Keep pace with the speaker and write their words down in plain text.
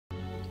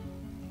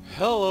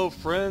Hello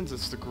friends,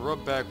 it's the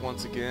Grub back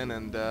once again,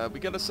 and we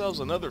got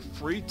ourselves another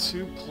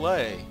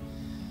free-to-play.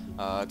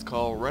 It's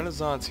called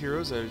Renaissance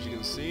Heroes, as you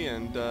can see,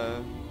 and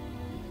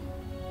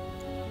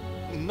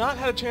not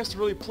had a chance to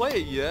really play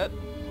it yet.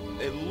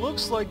 It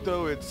looks like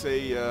though it's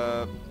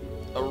a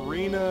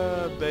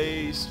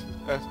arena-based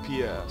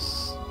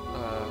FPS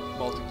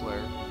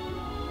multiplayer.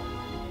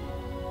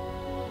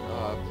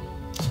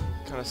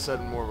 Kind of set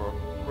in more of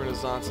a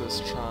Renaissance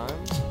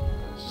chime.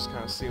 Just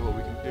kind of seeing what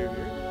we can do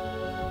here.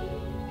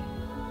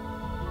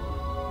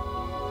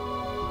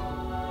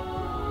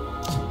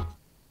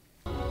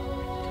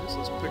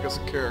 Pick us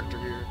a character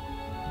here.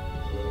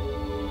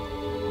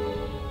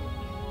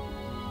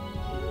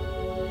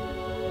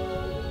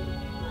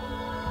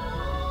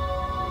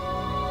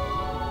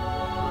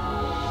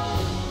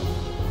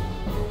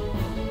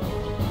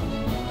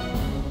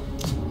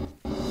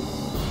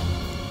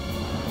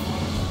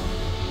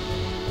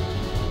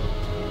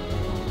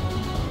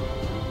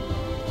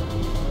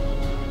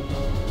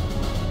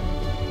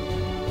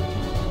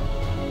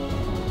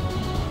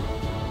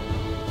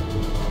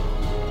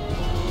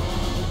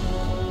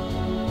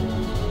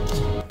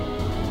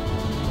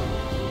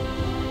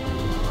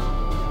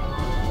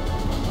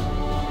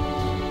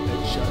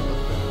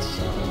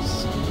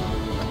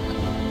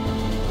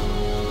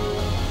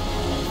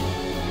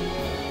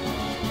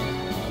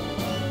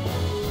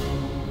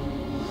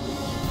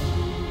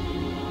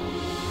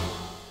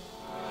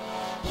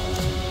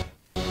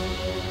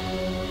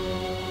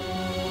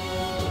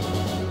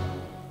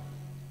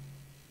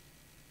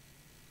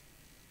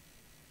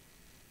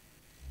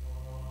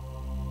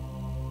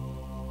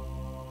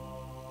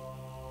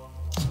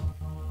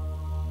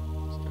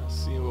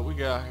 See what we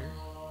got here.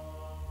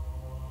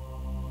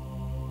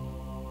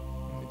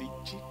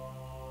 Medici.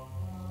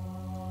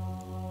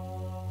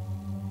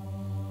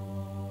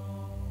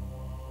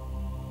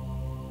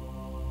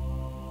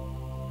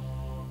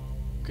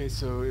 Okay,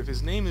 so if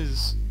his name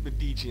is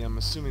Medici, I'm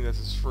assuming that's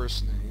his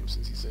first name,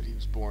 since he said he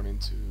was born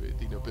into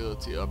the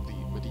nobility of the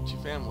Medici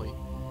family.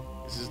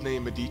 Is his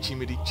name Medici?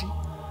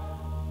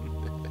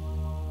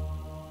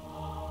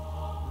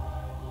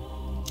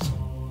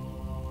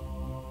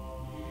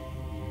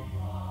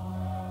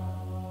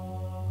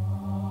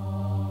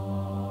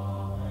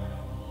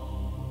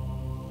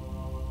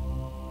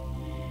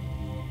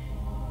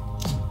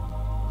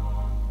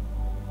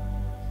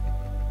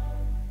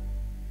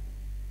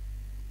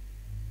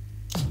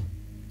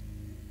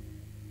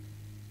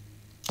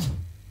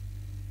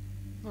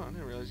 Oh, I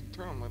didn't realize you can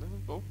turn them like that.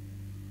 Oh.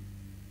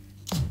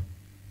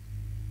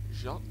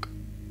 Jacques.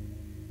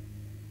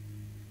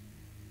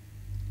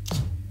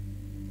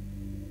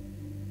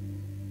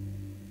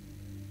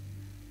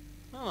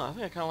 I don't know, I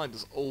think I kinda like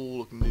this old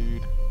looking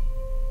dude.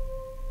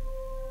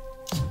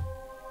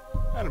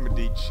 Adam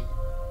Medici.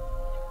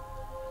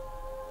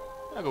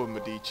 I'll go with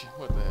Medici.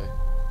 What the heck?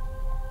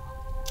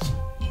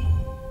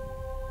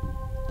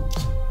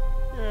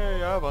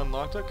 Yay, I've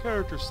unlocked a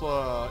character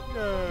slot.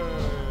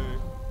 Yay!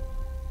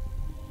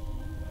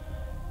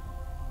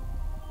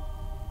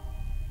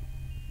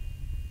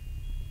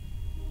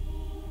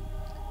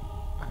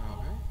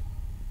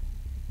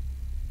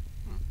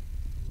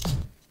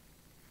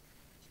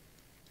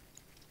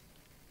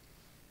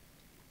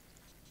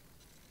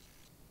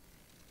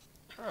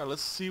 Alright,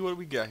 let's see what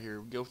we got here.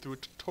 We go through a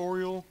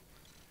tutorial,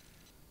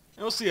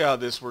 and we'll see how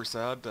this works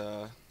out.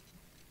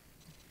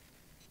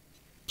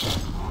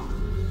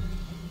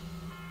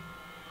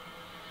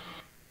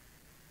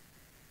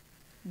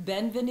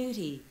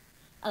 Benvenuti.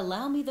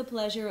 Allow me the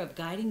pleasure of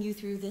guiding you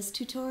through this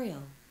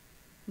tutorial.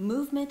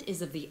 Movement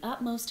is of the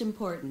utmost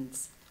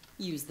importance.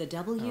 Use the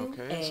W,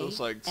 so it's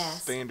like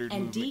S, standard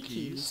and D movement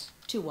keys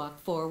to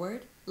walk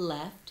forward,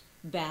 left,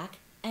 back,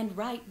 and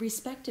right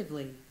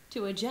respectively.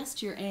 To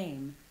adjust your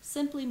aim,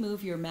 simply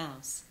move your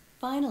mouse.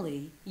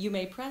 Finally, you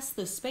may press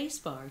the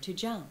spacebar to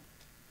jump.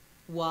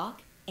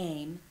 Walk,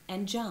 aim,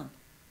 and jump.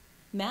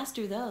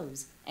 Master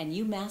those, and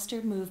you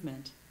master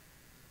movement.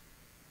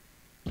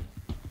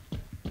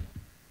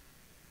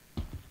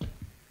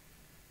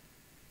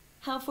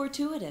 How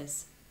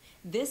fortuitous!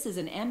 This is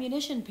an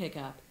ammunition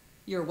pickup.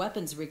 Your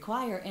weapons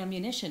require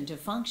ammunition to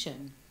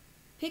function.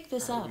 Pick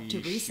this up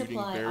to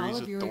resupply all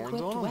of your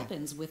equipped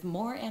weapons with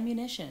more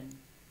ammunition.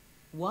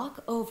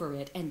 Walk over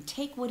it and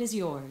take what is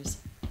yours.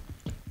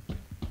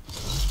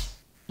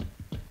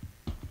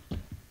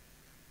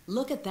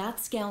 Look at that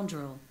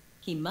scoundrel.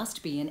 He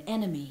must be an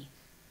enemy.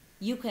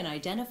 You can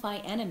identify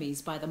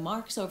enemies by the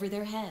marks over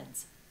their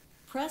heads.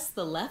 Press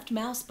the left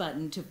mouse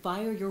button to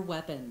fire your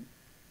weapon.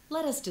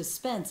 Let us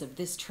dispense of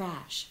this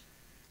trash.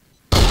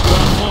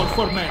 One more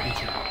for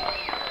Medici.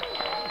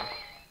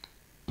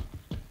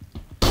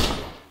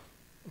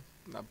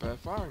 Not bad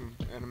firing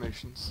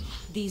animations.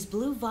 These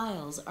blue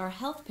vials are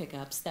health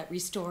pickups that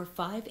restore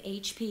 5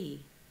 HP.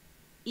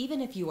 Even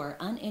if you are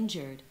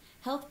uninjured,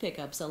 health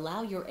pickups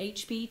allow your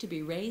HP to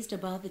be raised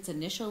above its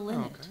initial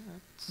limit. Okay,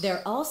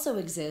 There also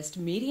exist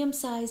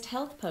medium-sized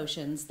health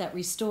potions that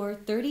restore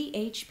 30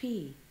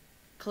 HP.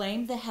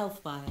 Claim the health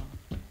vial.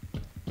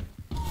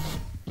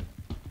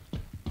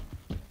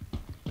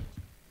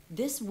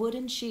 This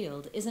wooden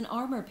shield is an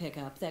armor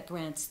pickup that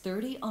grants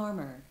 30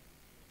 armor.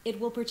 It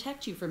will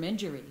protect you from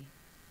injury.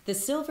 The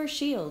silver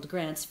shield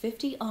grants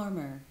 50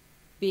 armor.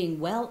 Being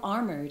well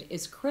armored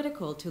is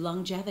critical to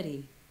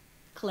longevity.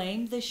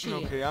 Claim the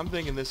shield. Okay, I'm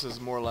thinking this is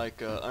more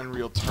like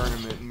Unreal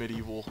Tournament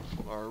medieval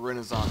or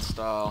Renaissance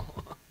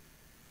style.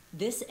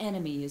 This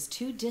enemy is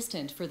too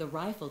distant for the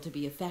rifle to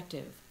be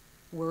effective.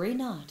 Worry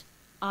not,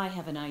 I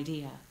have an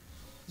idea.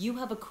 You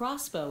have a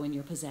crossbow in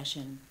your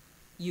possession.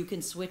 You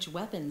can switch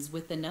weapons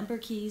with the number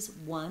keys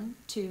 1,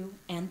 2,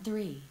 and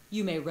 3.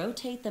 You may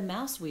rotate the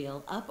mouse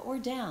wheel up or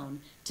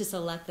down to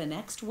select the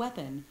next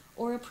weapon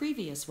or a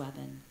previous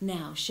weapon.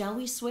 Now, shall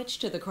we switch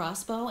to the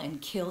crossbow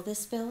and kill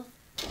this filth?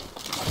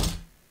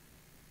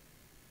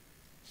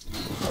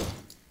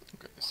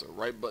 Okay, so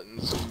right button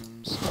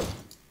zooms.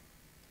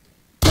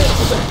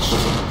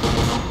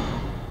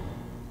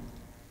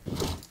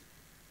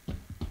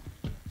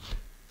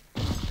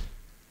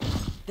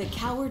 The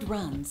coward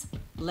runs.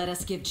 Let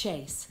us give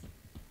chase.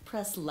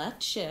 Press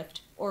left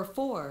shift or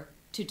 4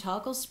 to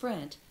toggle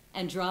sprint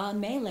and draw a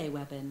melee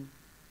weapon.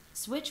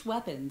 Switch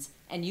weapons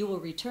and you will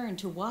return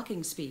to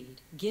walking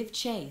speed. Give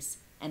chase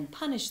and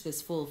punish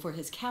this fool for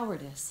his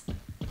cowardice.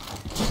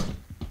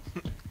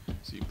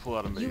 So you pull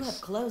out a mace. You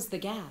have closed the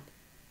gap.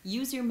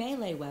 Use your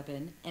melee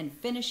weapon and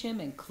finish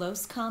him in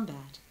close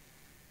combat.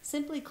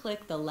 Simply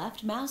click the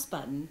left mouse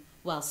button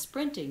while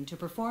sprinting to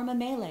perform a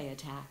melee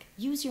attack.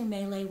 Use your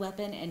melee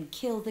weapon and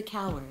kill the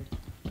coward.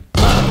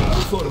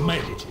 For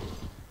medici.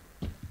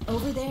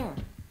 Over there,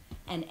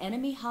 an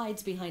enemy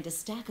hides behind a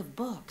stack of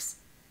books.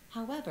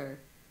 However,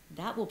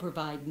 that will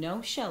provide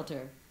no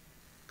shelter.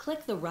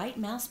 Click the right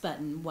mouse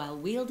button while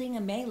wielding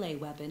a melee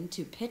weapon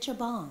to pitch a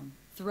bomb.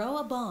 Throw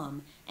a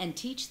bomb and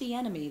teach the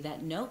enemy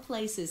that no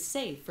place is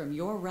safe from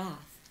your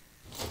wrath.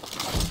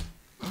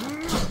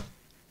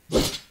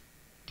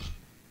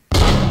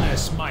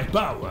 That's my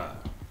power.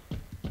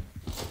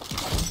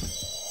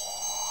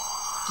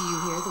 Do you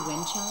hear the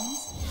wind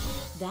chimes?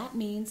 That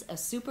means a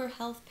super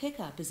health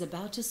pickup is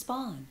about to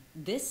spawn.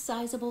 This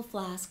sizable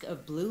flask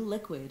of blue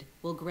liquid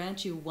will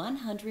grant you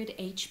 100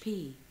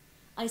 HP.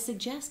 I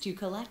suggest you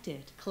collect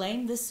it.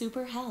 Claim the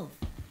super health.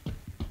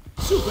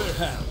 Super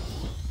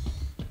health.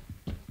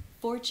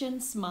 Fortune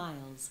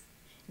smiles.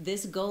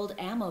 This gold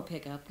ammo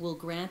pickup will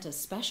grant a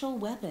special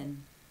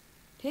weapon.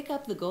 Pick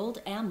up the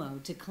gold ammo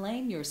to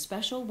claim your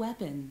special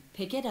weapon.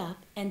 Pick it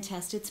up and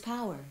test its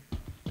power.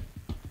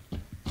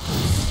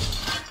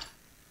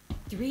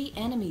 3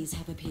 enemies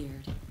have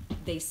appeared.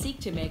 They seek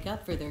to make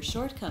up for their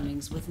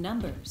shortcomings with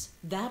numbers.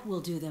 That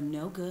will do them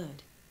no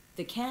good.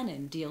 The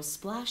cannon deals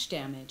splash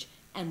damage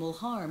and will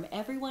harm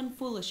everyone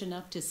foolish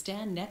enough to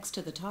stand next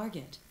to the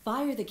target.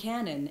 Fire the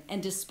cannon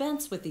and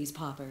dispense with these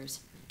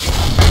poppers. Did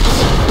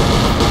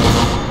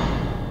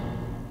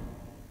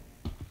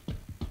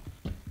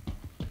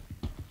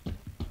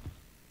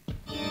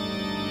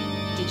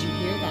you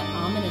hear that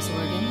ominous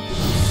organ?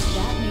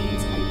 That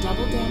means a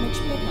double damage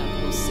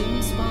pickup will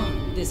soon spawn.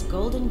 This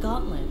golden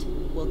gauntlet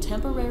will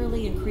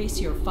temporarily increase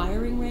your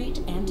firing rate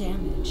and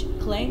damage.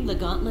 Claim the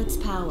gauntlet's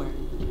power.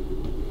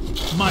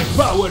 My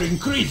power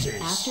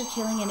increases. After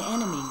killing an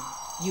enemy,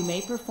 you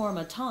may perform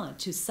a taunt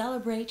to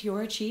celebrate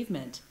your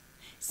achievement.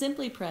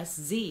 Simply press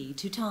Z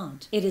to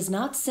taunt. It is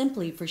not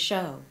simply for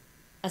show.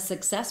 A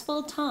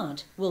successful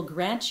taunt will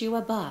grant you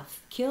a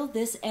buff. Kill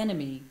this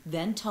enemy,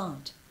 then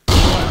taunt.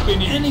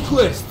 Any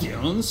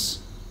questions?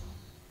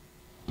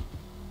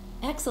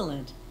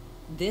 Excellent.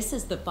 This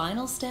is the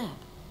final step.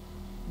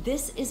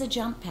 This is a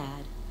jump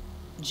pad.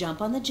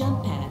 Jump on the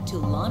jump pad to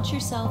launch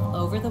yourself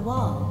over the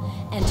wall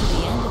and to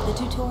the end of the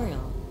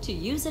tutorial. To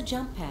use a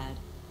jump pad,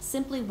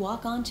 simply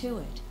walk onto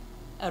it.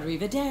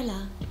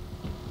 Arrivederla.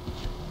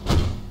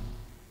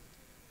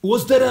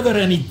 Was there ever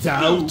any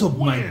doubt of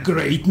my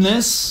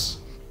greatness?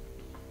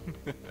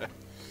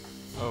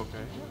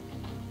 Okay.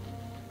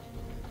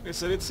 Like I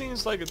said, it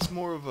seems like it's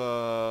more of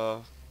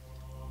a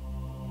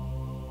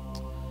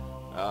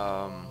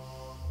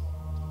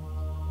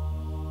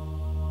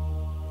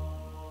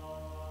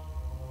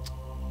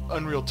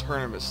Unreal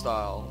Tournament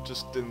style,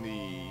 just in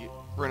the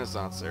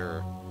Renaissance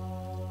era.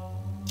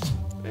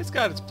 It's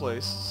got its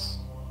place.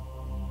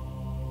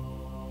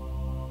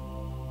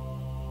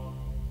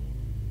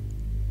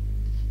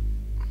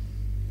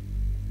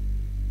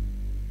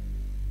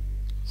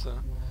 So,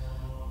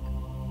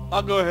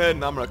 I'll go ahead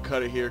and I'm going to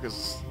cut it here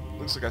because it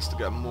looks like I still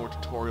got more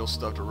tutorial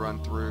stuff to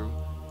run through.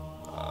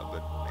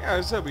 But yeah,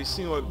 as I said, we've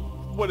seen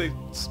what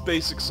its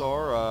basics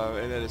are,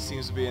 and that it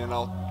seems to be, and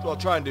what I'll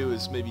try and do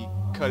is maybe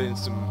cut in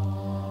some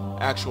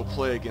actual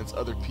play against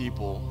other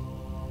people.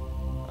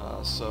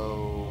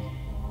 So,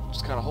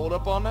 just kind of hold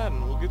up on that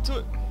and we'll get to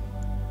it.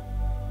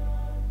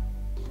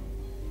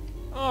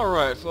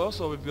 Alright folks,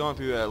 so we've gone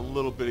through that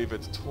little bit of a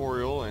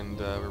tutorial and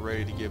we're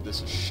ready to give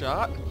this a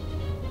shot.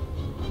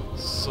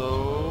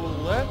 So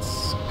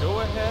let's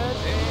go ahead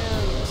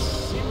and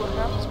see what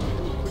happens when we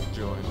do a quick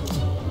join.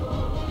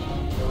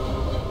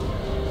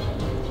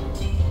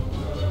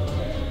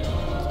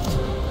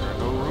 There are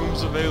no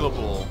rooms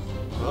available.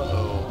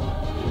 Uh-oh.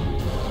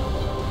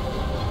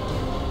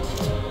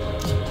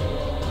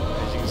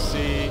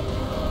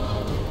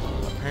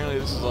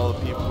 is all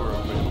the people who are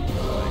available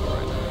playing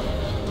right now.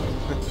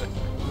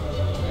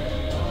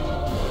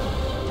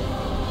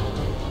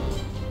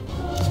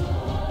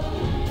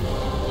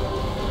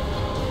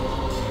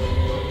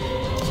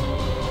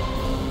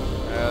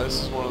 Yeah,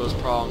 this is one of those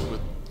problems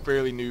with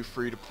fairly new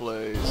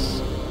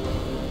free-to-plays.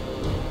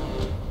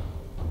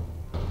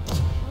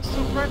 Let's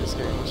do a practice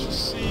game. Let's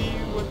just see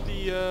what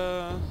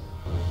the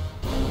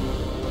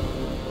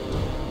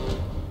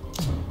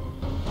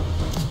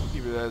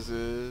keep it as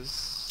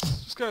is.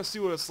 Just kind of see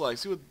what it's like.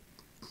 See what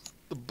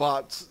the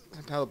bots,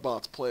 how the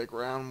bots play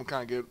around. We'll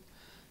kind of get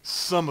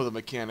some of the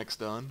mechanics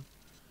done.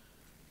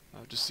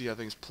 Just see how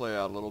things play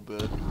out a little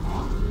bit.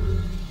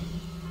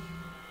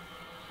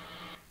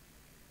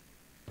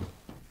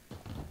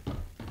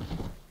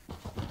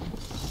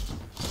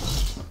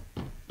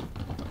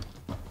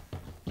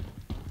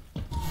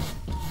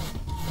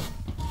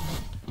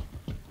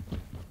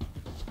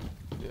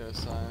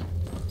 Yes, I'm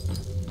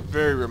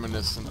very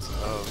reminiscent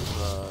of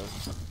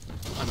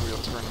Unreal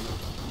Tournament.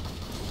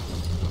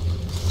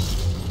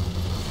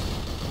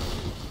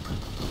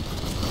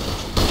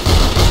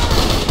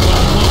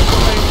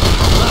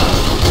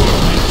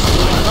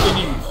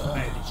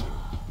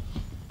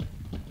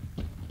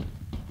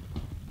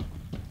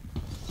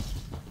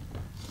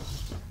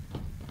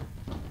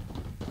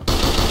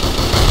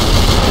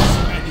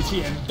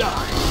 And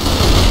die.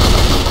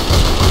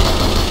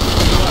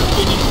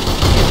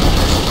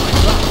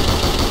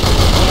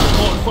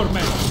 More for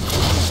men.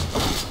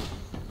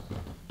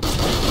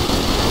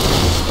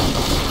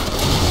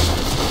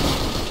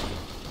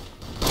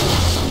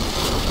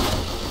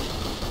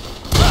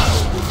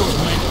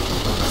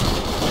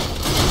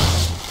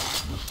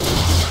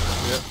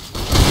 Yep.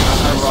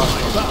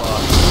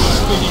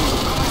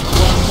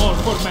 One more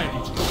for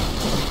managing.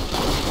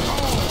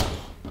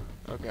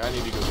 Okay, I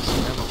need to go get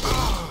some ammo.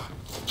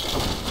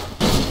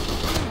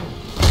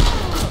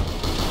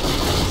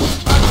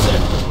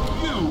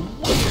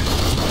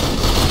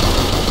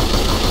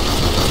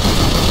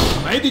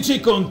 Medici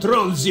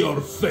controls your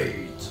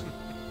fate.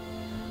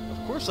 Of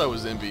course I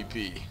was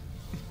MVP.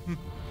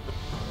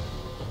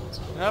 That's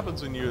what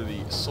happens when you're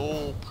the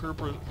sole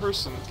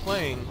person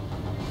playing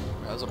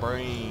who has a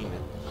brain.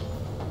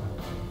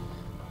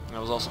 And I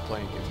was also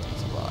playing against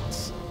these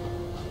bots.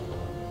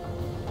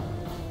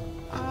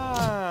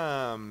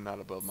 I'm not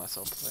above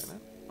myself playing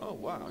it. Oh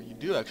wow, you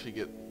do actually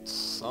get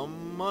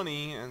some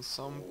money and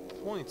some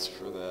points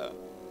for that.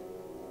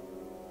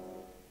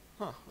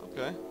 Huh,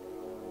 okay.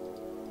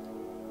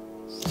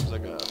 Seems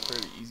like a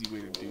fairly easy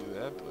way to do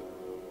that, but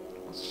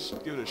let's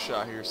just give it a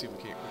shot here, see if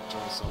we can't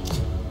join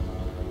something.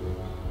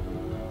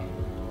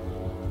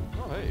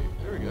 Oh hey,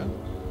 there we go.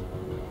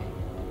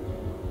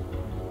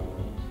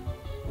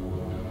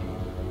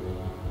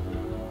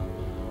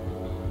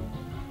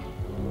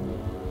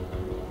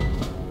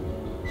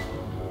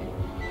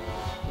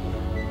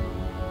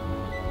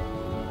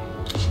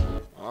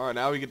 Alright,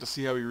 now we get to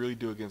see how we really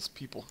do against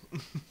people.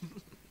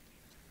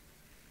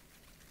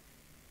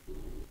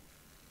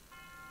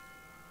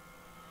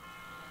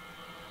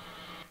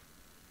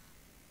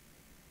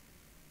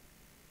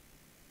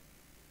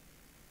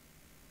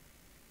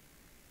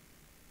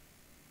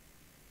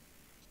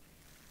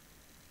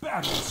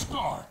 Battle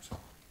start.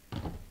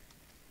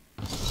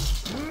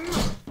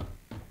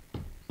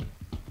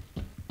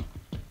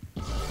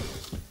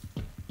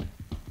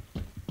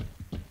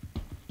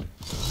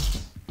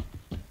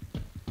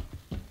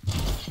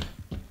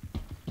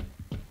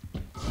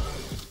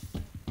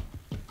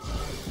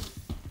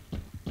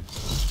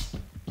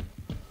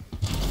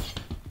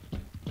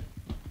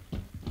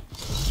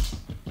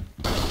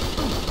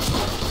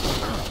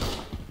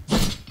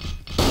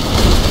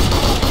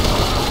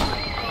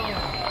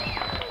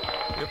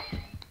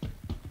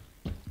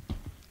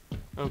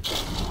 Okay.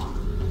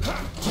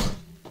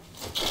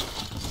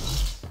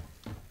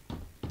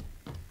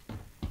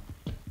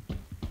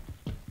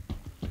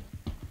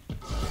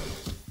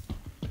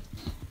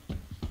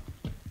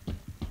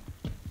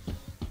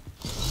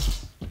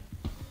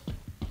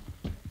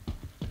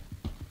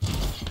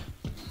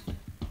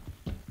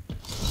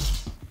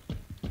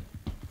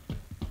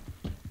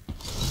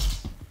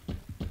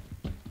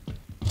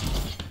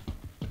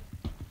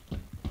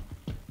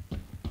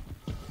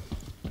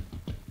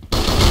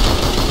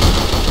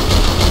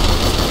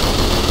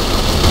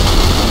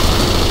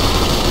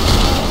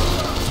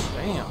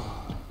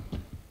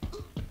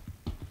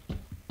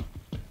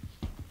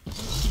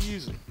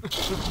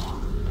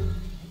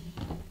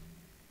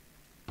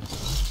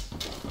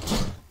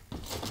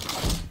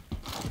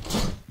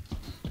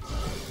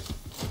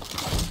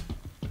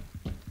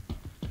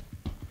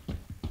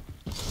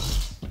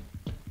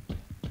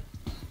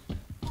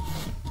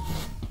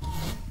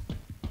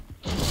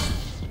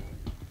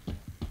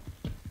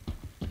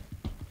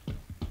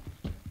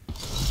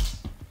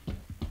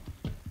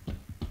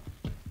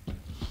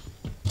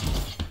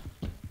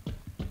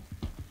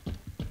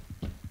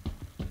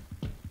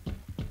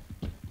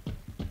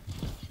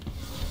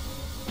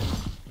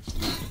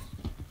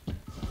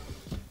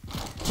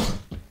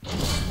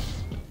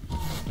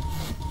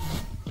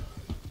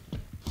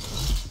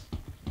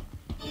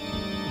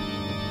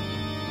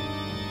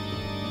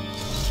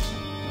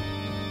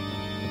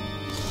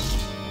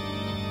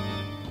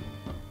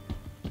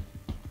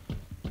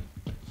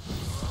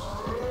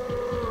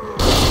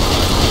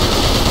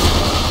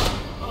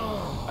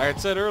 I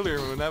said earlier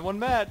in that one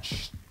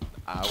match,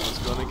 I was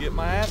gonna get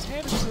my ass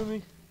handed to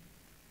me.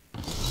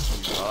 You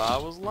thought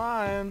I was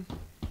lying.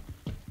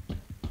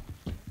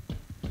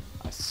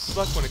 I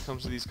suck when it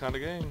comes to these kind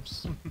of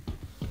games.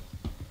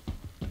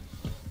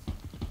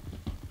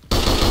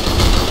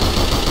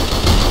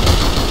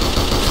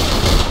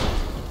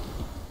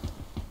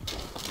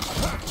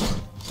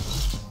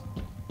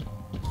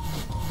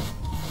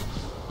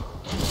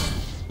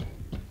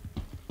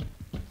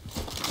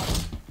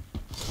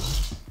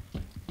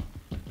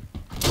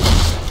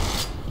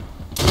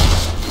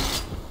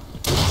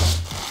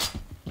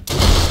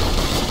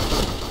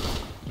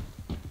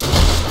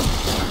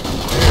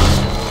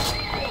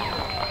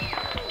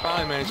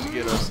 Finally managed to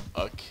get us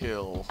a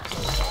kill.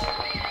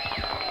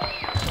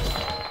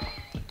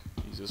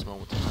 Use this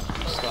moment to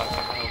restock and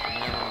help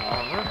him out on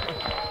armor.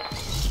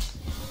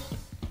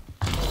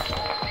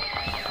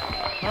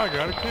 I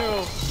got a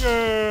kill!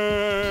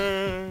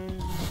 Yay!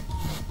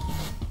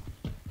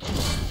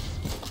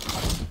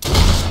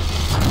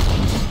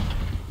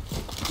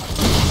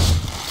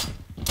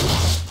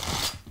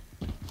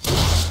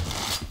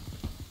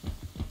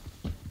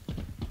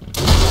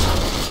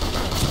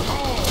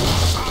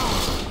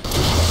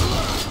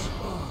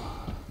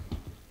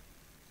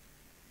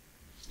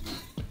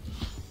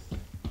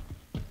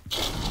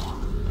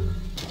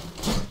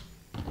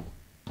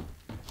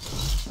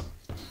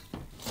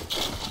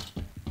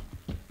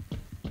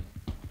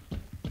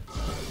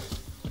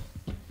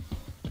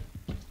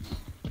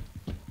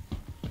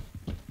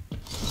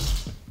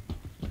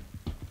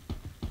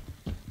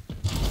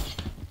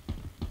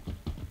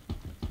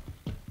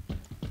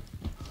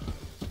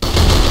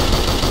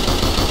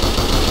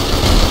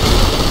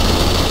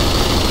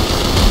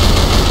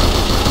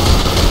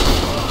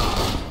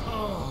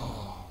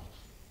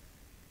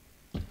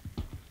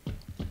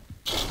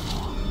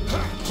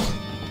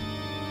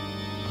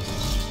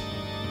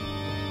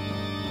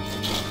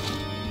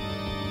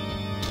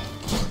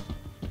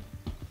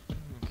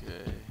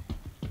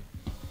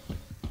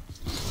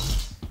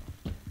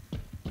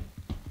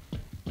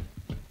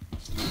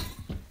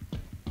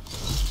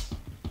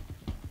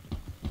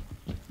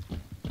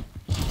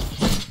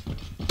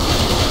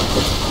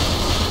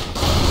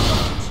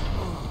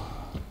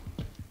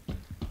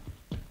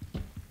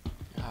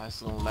 This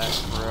don't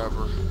last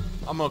forever.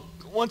 I'm gonna,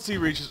 once he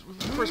reaches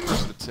first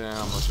person to 10,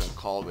 I'm just gonna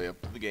call the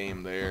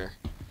game there.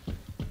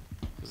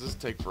 Cause this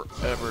take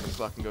forever to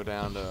fucking go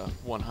down to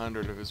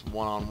 100 if it's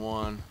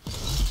one-on-one.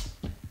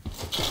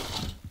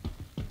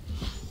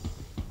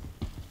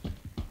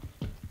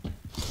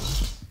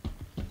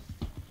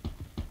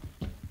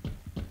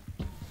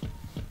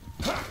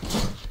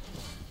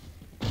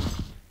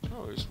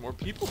 Oh, there's more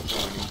people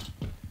joining.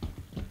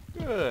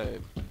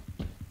 Good.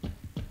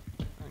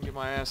 Get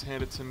my ass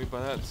handed to me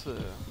by that too.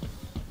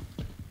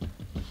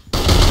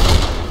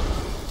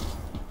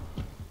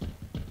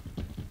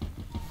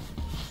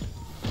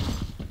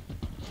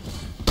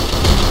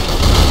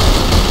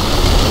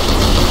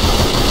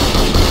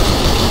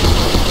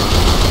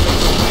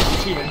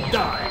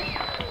 Die.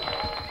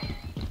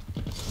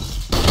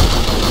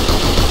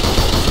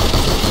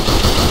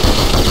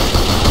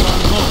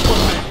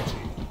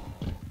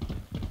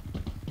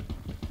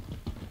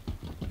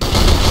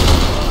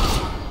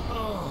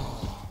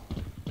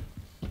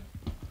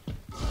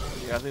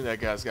 Yeah, I think that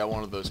guy's got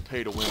one of those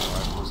pay-to-win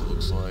rifles. It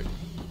looks like.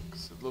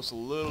 It looks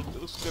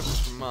different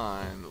from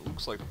mine. It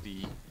looks like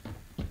the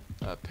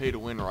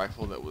pay-to-win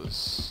rifle that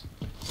was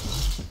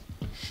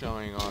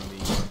showing on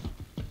the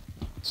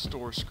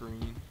store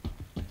screen.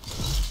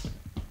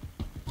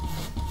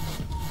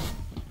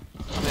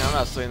 I mean, I'm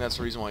not saying that's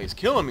the reason why he's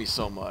killing me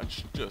so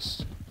much.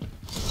 Just.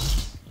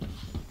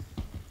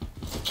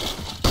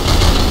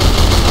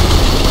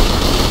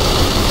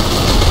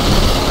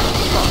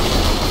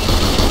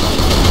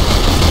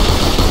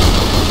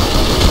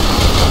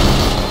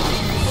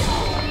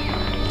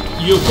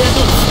 You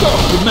cannot stop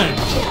the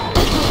magic!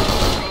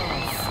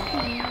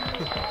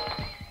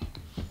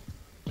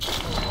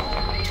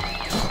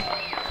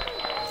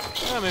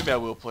 Maybe I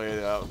will play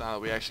it out now that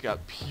we actually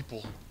got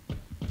people.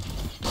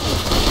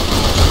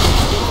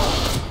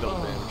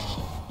 Double damage.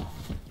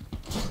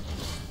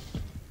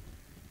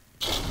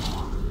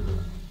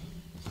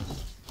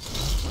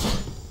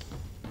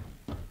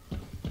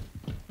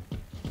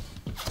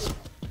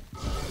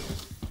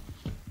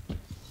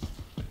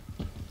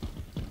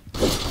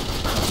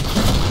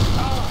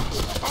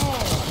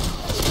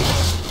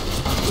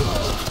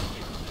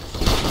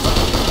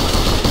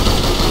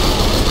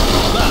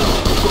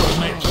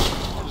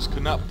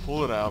 Not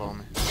pull it out on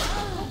me. That's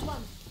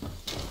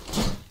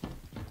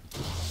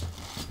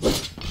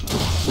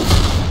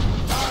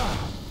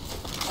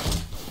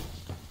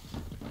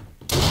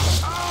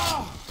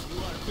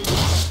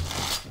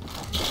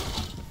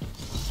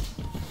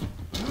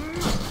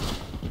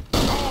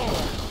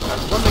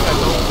one thing I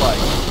don't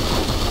like.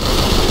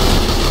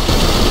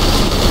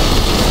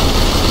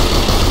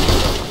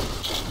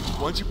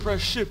 Once you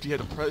press shift, you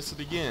have to press it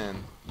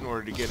again in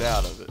order to get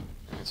out of it.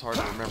 And it's hard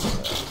to remember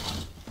that.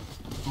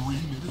 3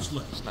 minutes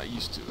left. Just not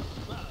used to it.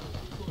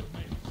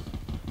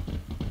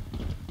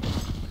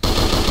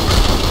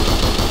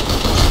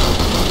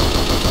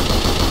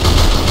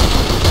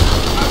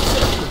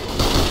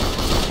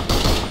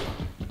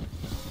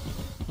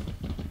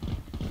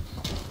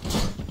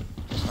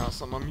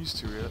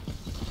 these two yet.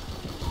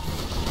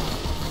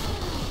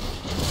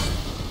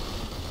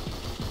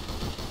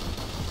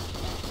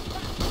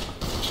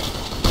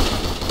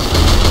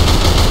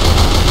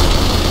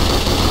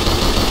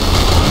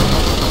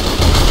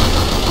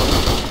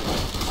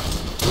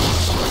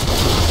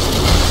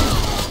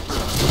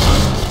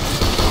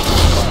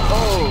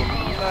 Oh,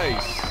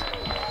 nice.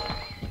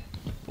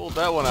 Pulled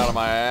that one out of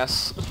my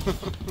ass.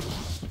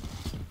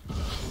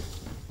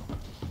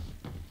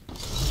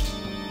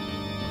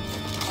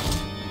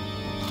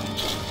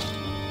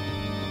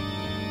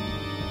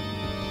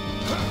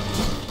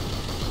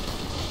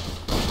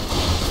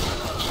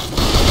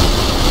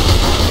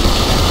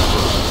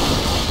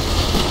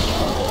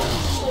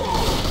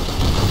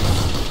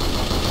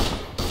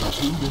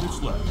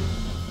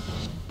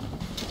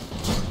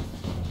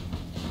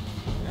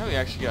 Now we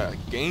actually got a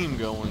game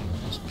going.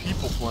 There's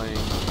people playing.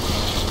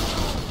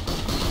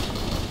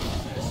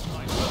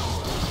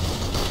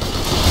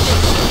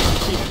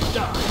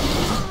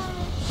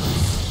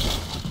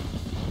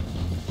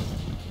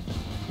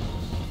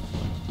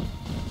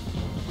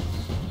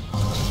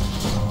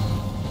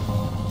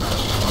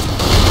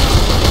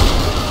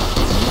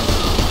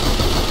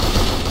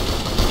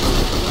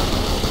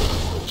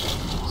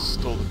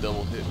 Stole the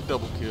double hit,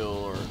 double kill,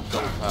 or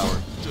double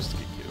power just to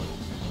get killed.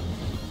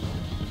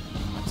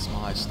 That's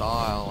my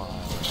style.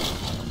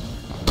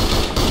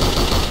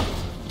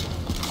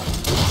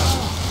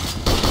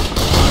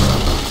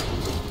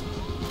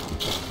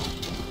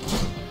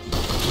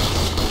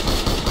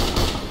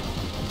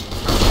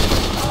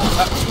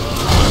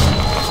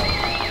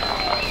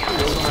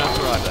 Killed him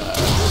after I died.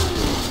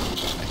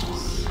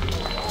 Nice.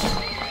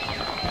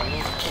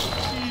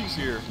 Jeez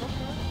here.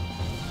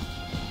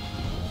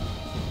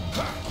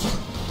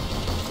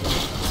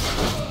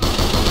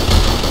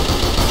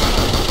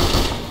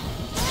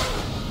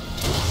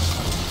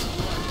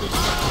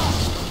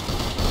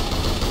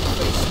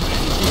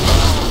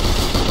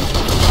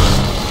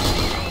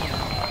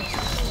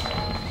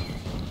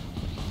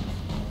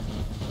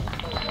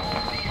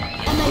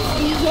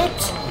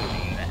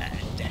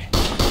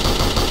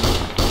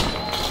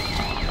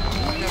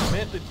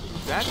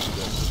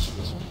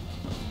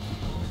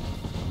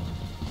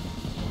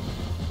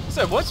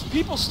 So once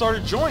people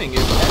started joining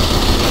it,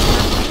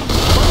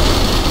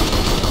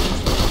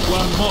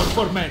 One more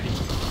for many. it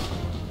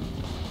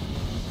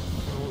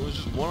was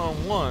just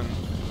one-on-one.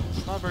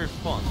 It's not very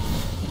fun.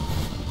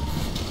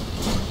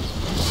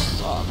 You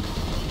suck. You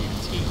need a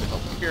team to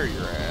help carry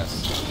your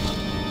ass.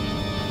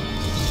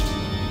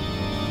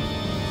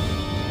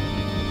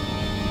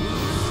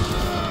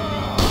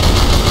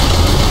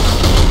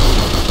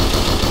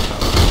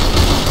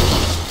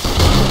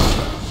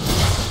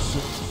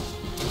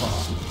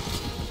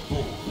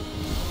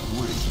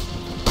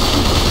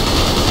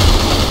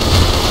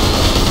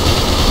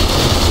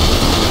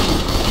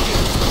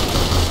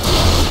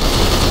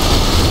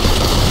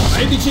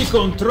 Medici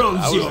controls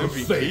I was your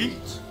MVP?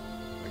 fate.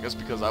 I guess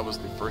because I was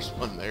the first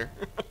one there.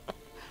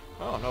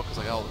 Oh no, because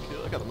I got all the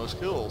kills. I got the most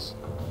kills.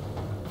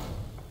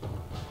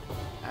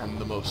 And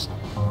the most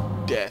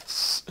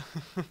deaths.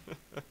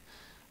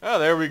 Oh,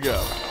 there we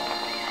go.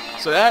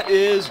 So that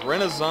is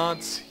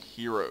Renaissance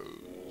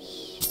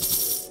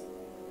Heroes.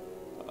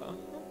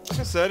 Like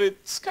I said,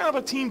 it's kind of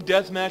a team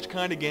deathmatch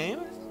kind of game.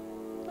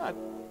 It's not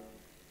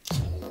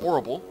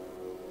horrible.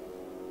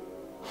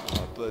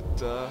 But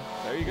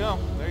there you go.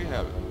 There you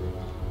have it.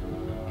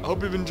 I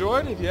hope you've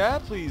enjoyed. If you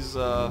have, please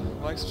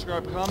like,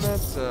 subscribe, comment.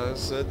 As I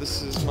said,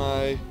 this is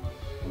my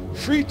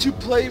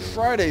free-to-play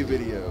Friday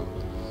video.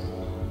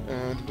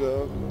 And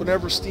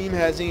whenever Steam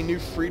has any new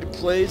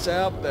free-to-plays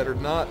out that are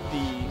not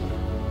the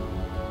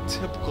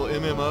typical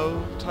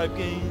MMO type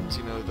games,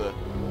 you know,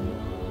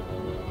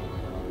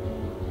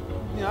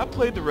 I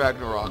played the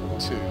Ragnarok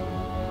too.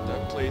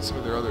 I played some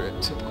of their other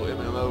typical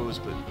MMOs,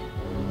 but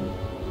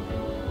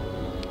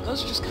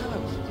those are just kind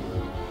of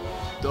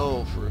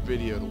dull for a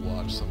video to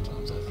watch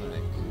sometimes, I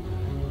think.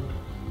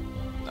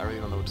 I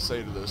really don't know what to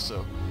say to this,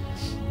 so.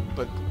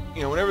 But,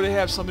 you know, whenever they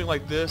have something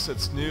like this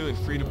that's new and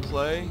free to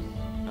play,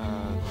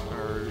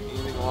 or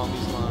anything along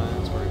these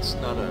lines where it's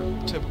not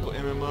a typical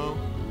MMO,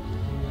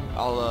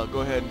 I'll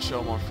go ahead and show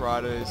them on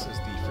Fridays as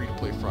the free to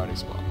play Friday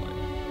Spotlight.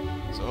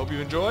 So I hope you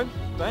enjoyed.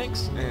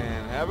 Thanks,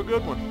 and have a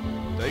good one.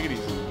 Take it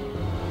easy.